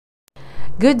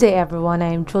Good day everyone,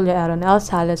 I am Julia ERON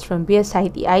Salas from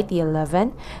BSIT IT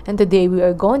 11 and today we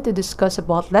are going to discuss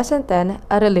about Lesson 10,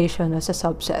 a relation as a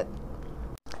subset.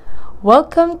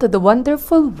 Welcome to the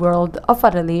wonderful world of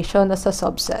a relation as a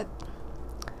subset.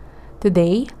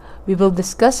 Today, we will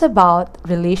discuss about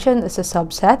relation as a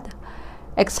subset,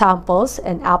 examples,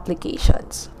 and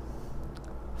applications.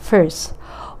 First,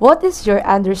 what is your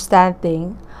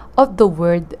understanding of the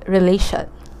word relation?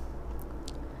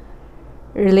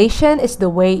 Relation is the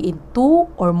way in two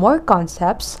or more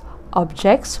concepts,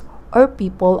 objects, or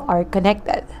people are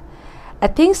connected. A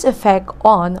thing's effect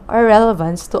on or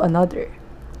relevance to another.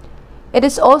 It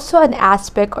is also an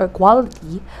aspect or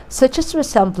quality, such as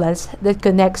resemblance, that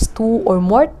connects two or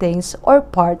more things or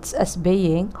parts as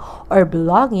being, or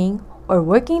belonging, or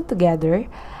working together,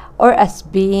 or as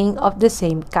being of the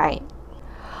same kind.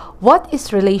 What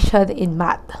is relation in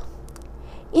math?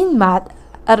 In math,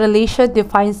 a relation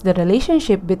defines the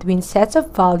relationship between sets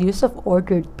of values of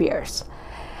ordered pairs.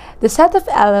 The set of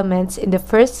elements in the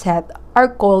first set are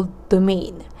called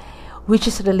domain, which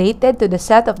is related to the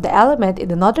set of the element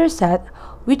in another set,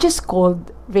 which is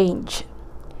called range.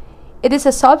 It is a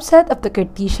subset of the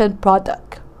Cartesian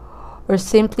product, or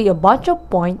simply a bunch of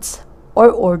points or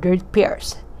ordered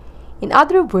pairs. In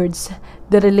other words,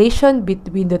 the relation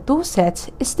between the two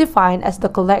sets is defined as the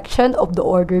collection of the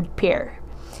ordered pair,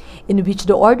 in which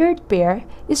the ordered pair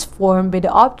is formed by the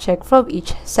object from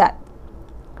each set.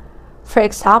 For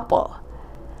example,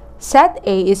 set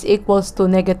A is equals to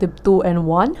 -2 and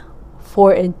 1,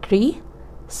 4 and 3,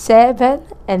 7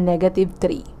 and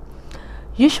 -3,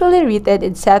 usually written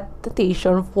in set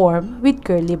notation form with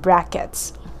curly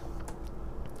brackets.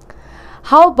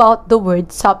 How about the word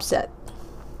subset?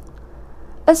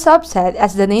 A subset,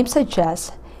 as the name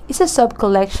suggests, is a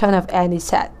subcollection of any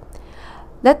set.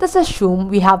 Let us assume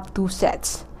we have two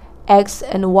sets, X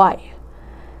and Y.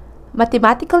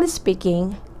 Mathematically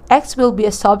speaking, X will be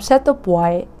a subset of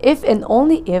Y if and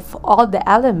only if all the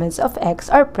elements of X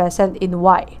are present in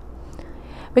Y.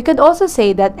 We can also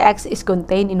say that X is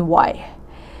contained in Y.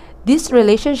 This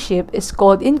relationship is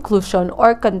called inclusion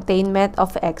or containment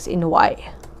of X in Y.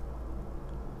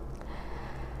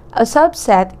 A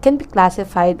subset can be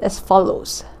classified as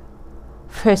follows.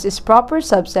 First is proper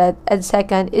subset and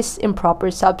second is improper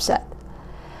subset.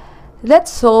 Let's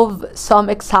solve some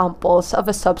examples of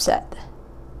a subset.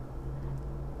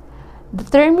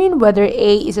 Determine whether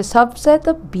A is a subset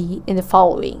of B in the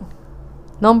following.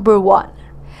 Number 1.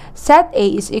 Set A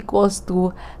is equals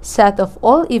to set of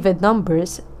all even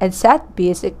numbers and set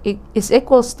B is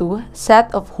equals to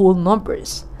set of whole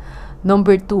numbers.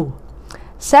 Number 2.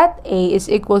 Set A is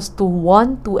equals to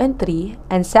 1, 2, and 3,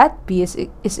 and set B is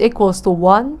equals to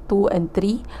 1, 2, and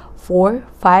 3, 4,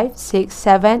 5, 6,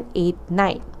 7, 8,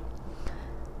 9.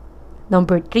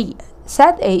 Number 3.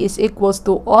 Set A is equals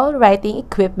to all writing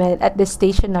equipment at the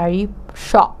stationery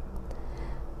shop,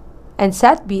 and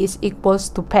set B is equals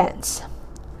to pens.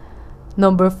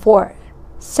 Number 4.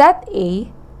 Set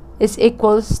A is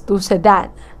equals to sedan,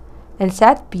 and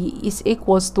set B is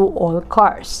equals to all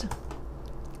cars.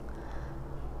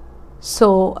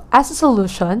 So, as a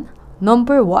solution,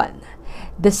 number 1,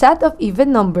 the set of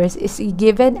even numbers is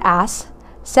given as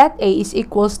set A is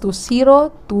equals to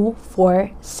 0, 2, 4,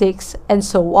 6, and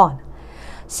so on.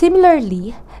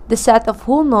 Similarly, the set of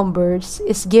whole numbers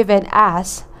is given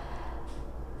as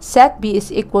set B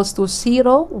is equals to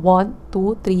 0, 1,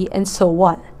 2, 3, and so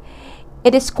on.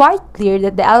 It is quite clear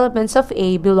that the elements of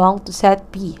A belong to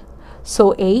set B,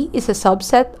 so A is a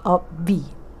subset of B.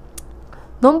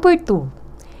 Number 2.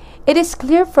 It is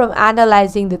clear from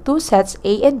analyzing the two sets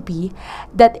A and B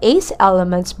that A's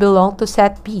elements belong to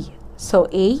set B, so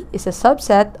A is a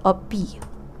subset of B.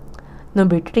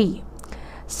 Number 3.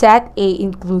 Set A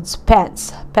includes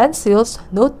pens, pencils,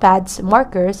 notepads,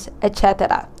 markers,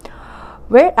 etc.,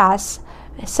 whereas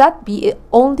set B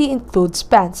only includes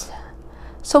pens.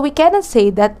 So we cannot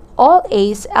say that all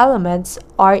A's elements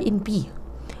are in B,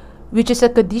 which is a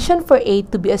condition for A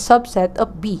to be a subset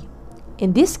of B.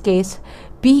 In this case,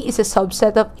 B is a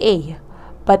subset of A,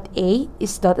 but A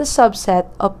is not a subset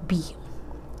of B.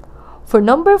 For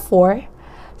number 4,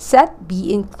 set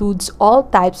B includes all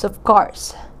types of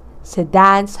cars,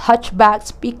 sedans,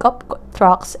 hatchbacks, pickup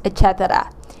trucks,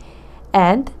 etc.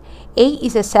 And A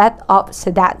is a set of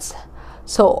sedans,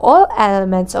 so all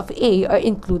elements of A are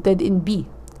included in B.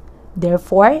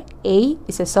 Therefore, A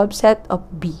is a subset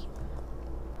of B.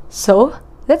 So,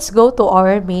 let's go to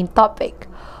our main topic.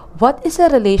 What is a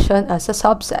relation as a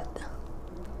subset?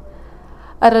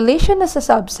 A relation as a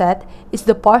subset is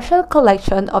the partial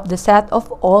collection of the set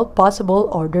of all possible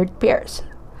ordered pairs.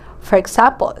 For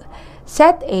example,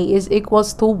 set A is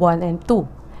equals to 1 and 2,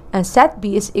 and set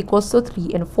B is equals to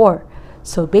 3 and 4.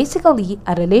 So basically,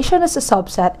 a relation as a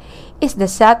subset is the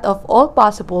set of all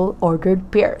possible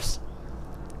ordered pairs.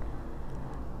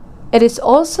 It is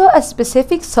also a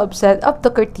specific subset of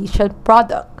the Cartesian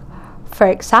product. For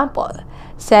example,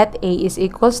 set A is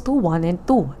equals to 1 and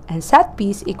 2, and set B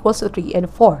is equals to 3 and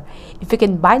 4. If you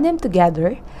combine them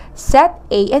together, set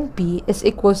A and B is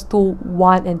equals to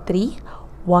 1 and 3,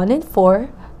 1 and 4,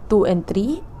 2 and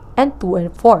 3, and 2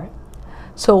 and 4.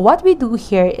 So what we do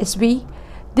here is we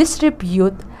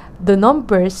distribute the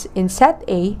numbers in set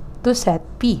A to set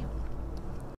B.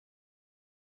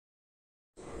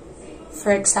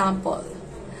 For example,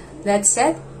 let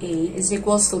set A is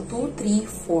equals to 2, 3,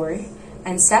 4,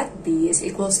 and set B is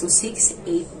equals to 6,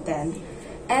 8, 10,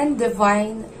 and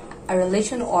define a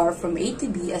relation R from A to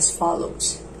B as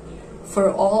follows.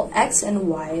 For all x and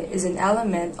y is an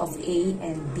element of A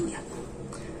and B.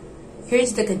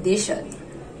 Here's the condition.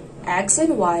 X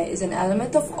and y is an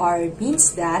element of R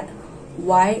means that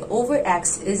y over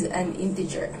x is an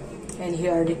integer. And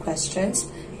here are the questions.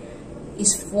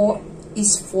 Is 4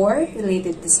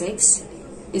 related to 6?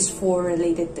 Is 4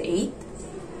 related to 8?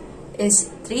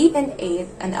 Is 3 and 8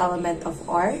 an element of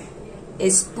R?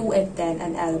 Is 2 and 10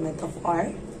 an element of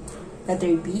R?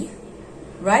 Letter B.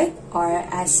 Write R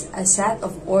as a set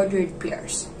of ordered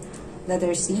pairs.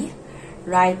 Letter C.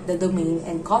 Write the domain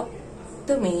and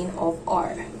codomain of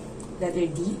R. Letter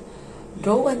D.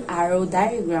 Draw an arrow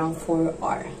diagram for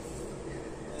R.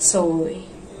 So,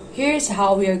 here's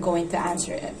how we are going to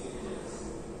answer it.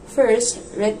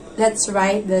 First, let's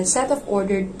write the set of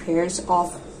ordered pairs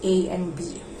of A and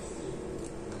B.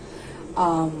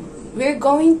 We're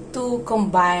going to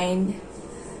combine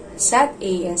set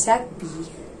A and set B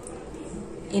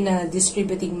in a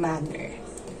distributing manner.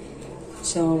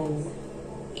 So,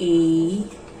 A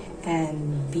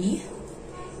and B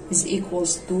is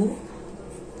equals to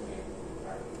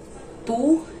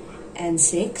 2 and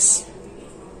 6,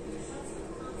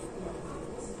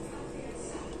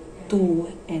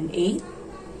 2 and 8,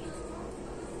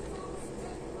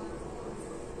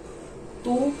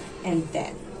 2 and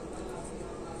 10.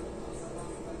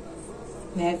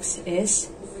 Next is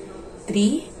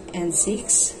 3 and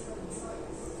 6,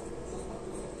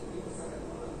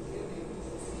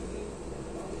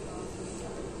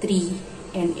 3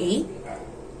 and 8,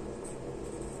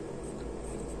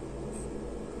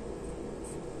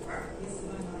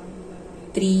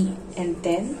 3 and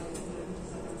 10,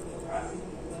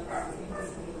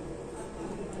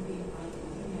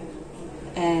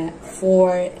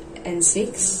 4 and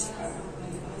 6,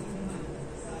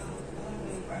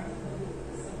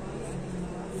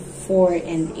 4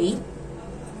 and 8,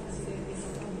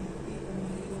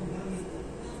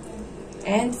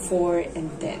 and 4 and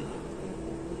 10.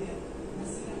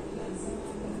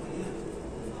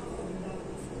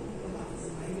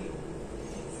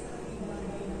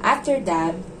 After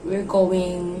that, we're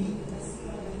going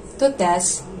to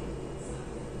test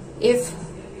if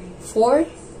 4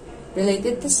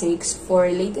 related to 6, 4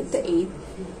 related to 8,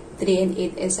 3 and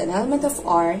 8 is an element of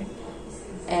R,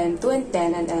 and 2 and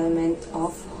 10 an element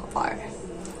of R.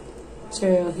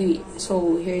 So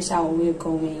here's how we're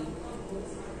going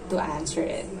to answer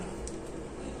it.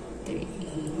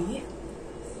 3A,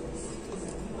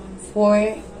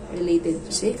 4 related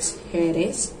to 6, here it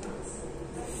is,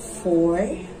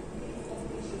 4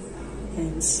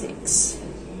 and 6,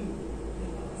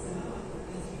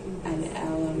 an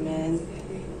element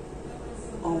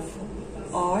of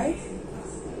R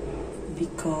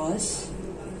because,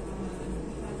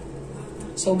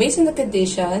 so based on the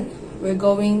condition, we're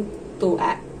going to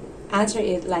answer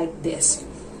it like this.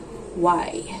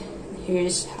 Y,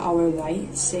 here's our Y,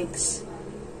 6,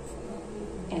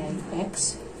 and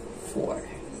X, 4.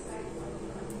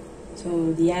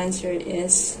 So the answer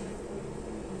is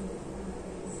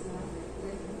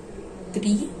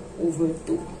 3 over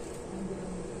 2.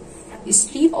 Is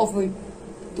 3 over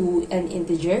 2 an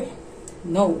integer?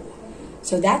 No.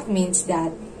 So that means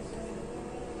that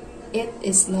it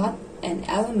is not an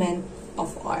element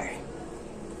of R.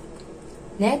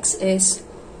 Next is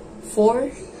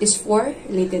 4. Is 4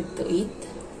 related to 8?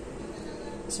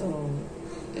 So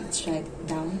let's write it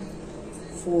down.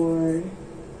 4,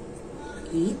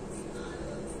 8.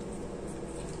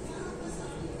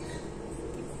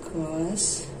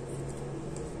 Because,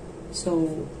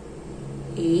 so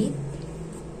 8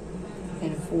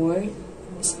 and 4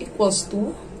 is equals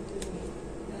to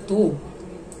 2.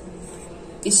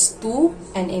 Is 2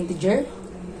 an integer?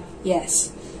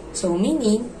 Yes. So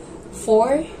meaning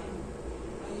 4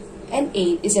 and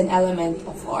 8 is an element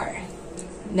of R.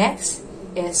 Next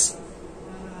is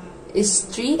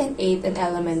 3 and 8 an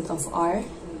element of R?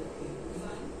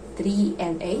 3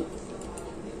 and 8.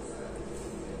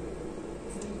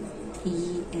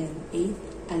 3 and 8,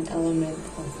 an element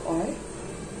of R.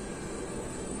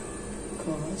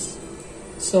 Because,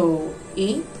 so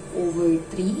 8 over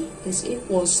 3 is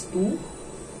equals to,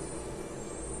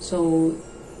 so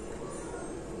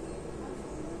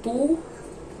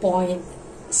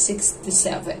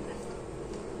 2.67.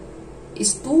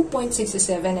 Is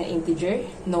 2.67 an integer?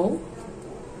 No,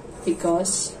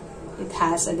 because it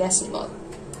has a decimal.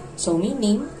 So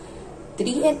meaning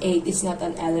 3 and 8 is not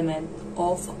an element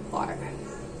of R.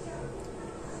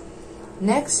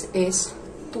 Next is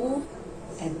 2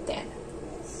 and 10.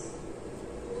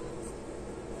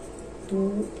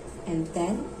 2 and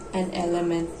 10, an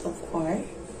element of R.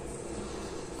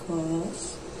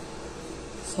 Because,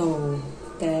 so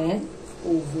 10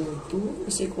 over 2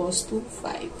 is equals to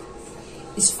 5.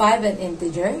 Is 5 an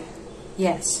integer?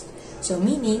 Yes. So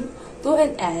meaning 2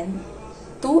 and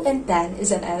 10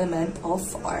 is an element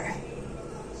of R.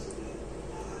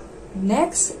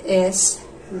 Next is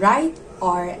write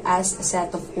R as a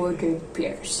set of ordered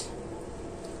pairs.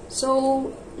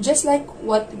 So just like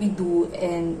what we do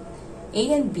in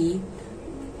A and B,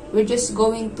 we're just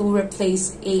going to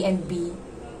replace A and B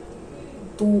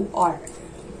to R.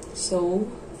 So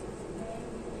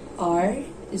R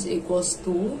is equals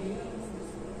to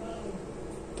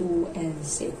 2 and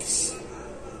 6,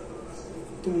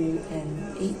 2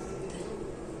 and 8,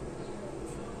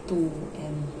 2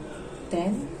 and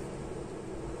 10,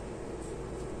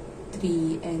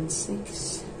 3 and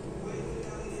 6,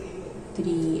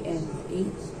 3 and 8,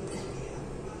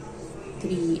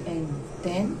 3 and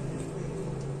 10,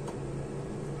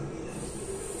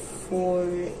 4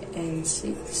 and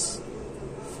 6,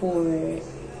 4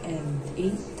 and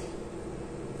 8,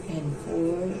 and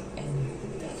 4 and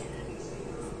 10.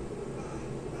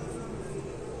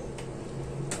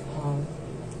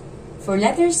 For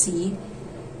letter C,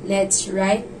 let's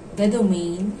write the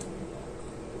domain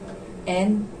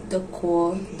and the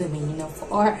codomain of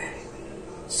R.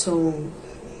 So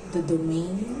the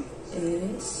domain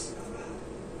is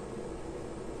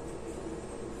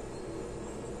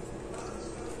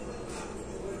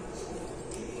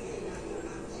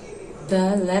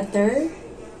the letter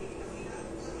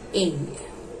A.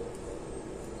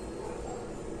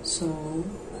 So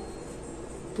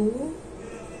 2,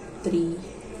 3,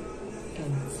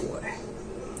 and 4.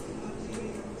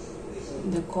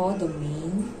 The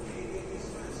codomain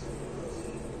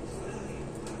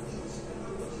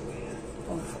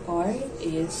of R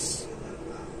is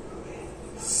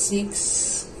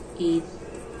 6, 8,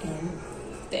 and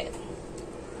 10.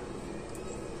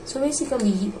 So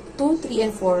basically, 2, 3,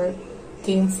 and 4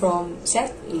 came from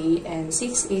set A, and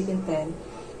 6, 8, and 10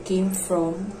 came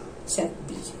from set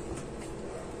B.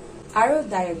 Arrow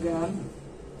diagram.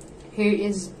 Here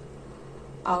is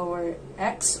our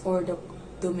X or the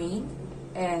domain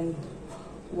and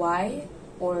Y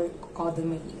or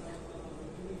codomain.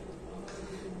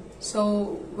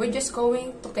 So we're just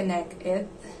going to connect it.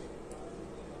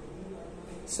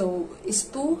 So is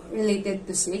 2 related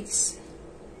to 6?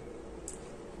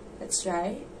 Let's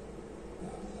try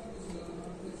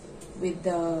with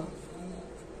the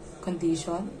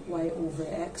condition y over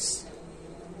x.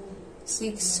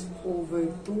 6 over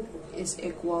 2 is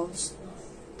equals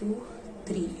to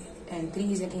 3, and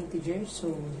 3 is an integer,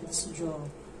 so let's draw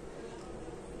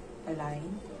a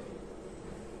line.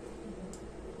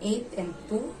 8 and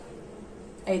 2,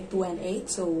 2 and 8,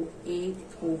 so 8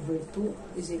 over 2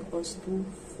 is equals to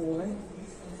 4,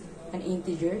 an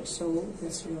integer, so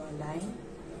let's draw a line.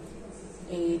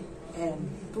 8 and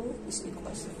 2 is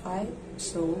equals to 5,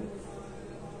 so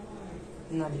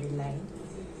another line.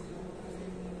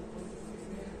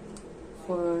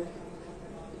 For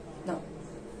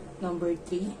number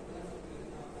 3,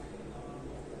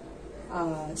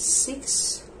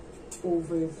 6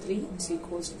 over 3 is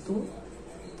equals to 2.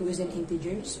 2 is an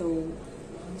integer, so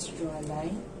let's draw a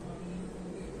line.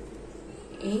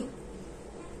 8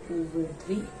 over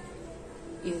 3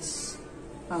 is,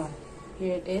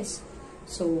 here it is,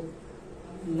 so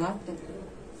not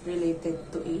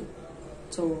related to 8,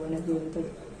 so we're not going to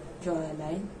draw a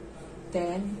line.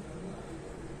 10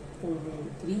 over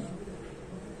 3,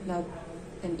 not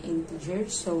an integer,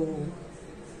 so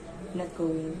not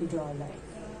going to draw a line.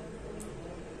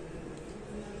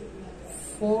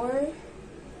 4,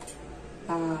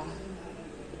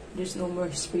 there's no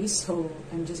more space, so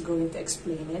I'm just going to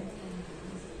explain it.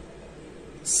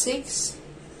 6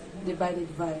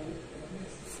 divided by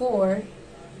 4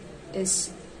 is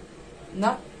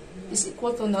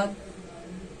equal to not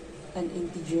an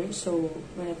integer, so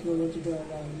we're not going to draw a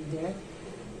line there.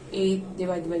 8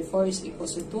 divided by 4 is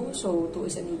equals to 2. So 2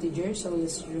 is an integer. So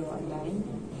let's draw a line.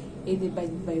 8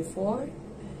 divided by 4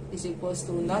 is equals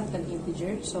to not an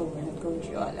integer. So we're not going to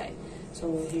draw a line. So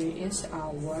here is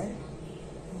our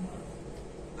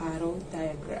arrow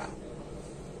diagram.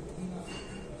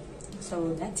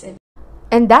 So that's it.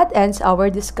 And that ends our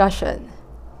discussion.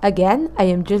 Again, I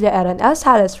am Julia ERON L.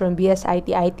 Salas from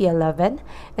BSIT IT 11,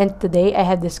 and today I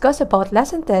have discussed about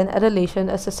Lesson 10, a relation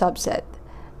as a subset.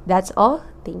 That's all.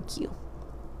 Thank you.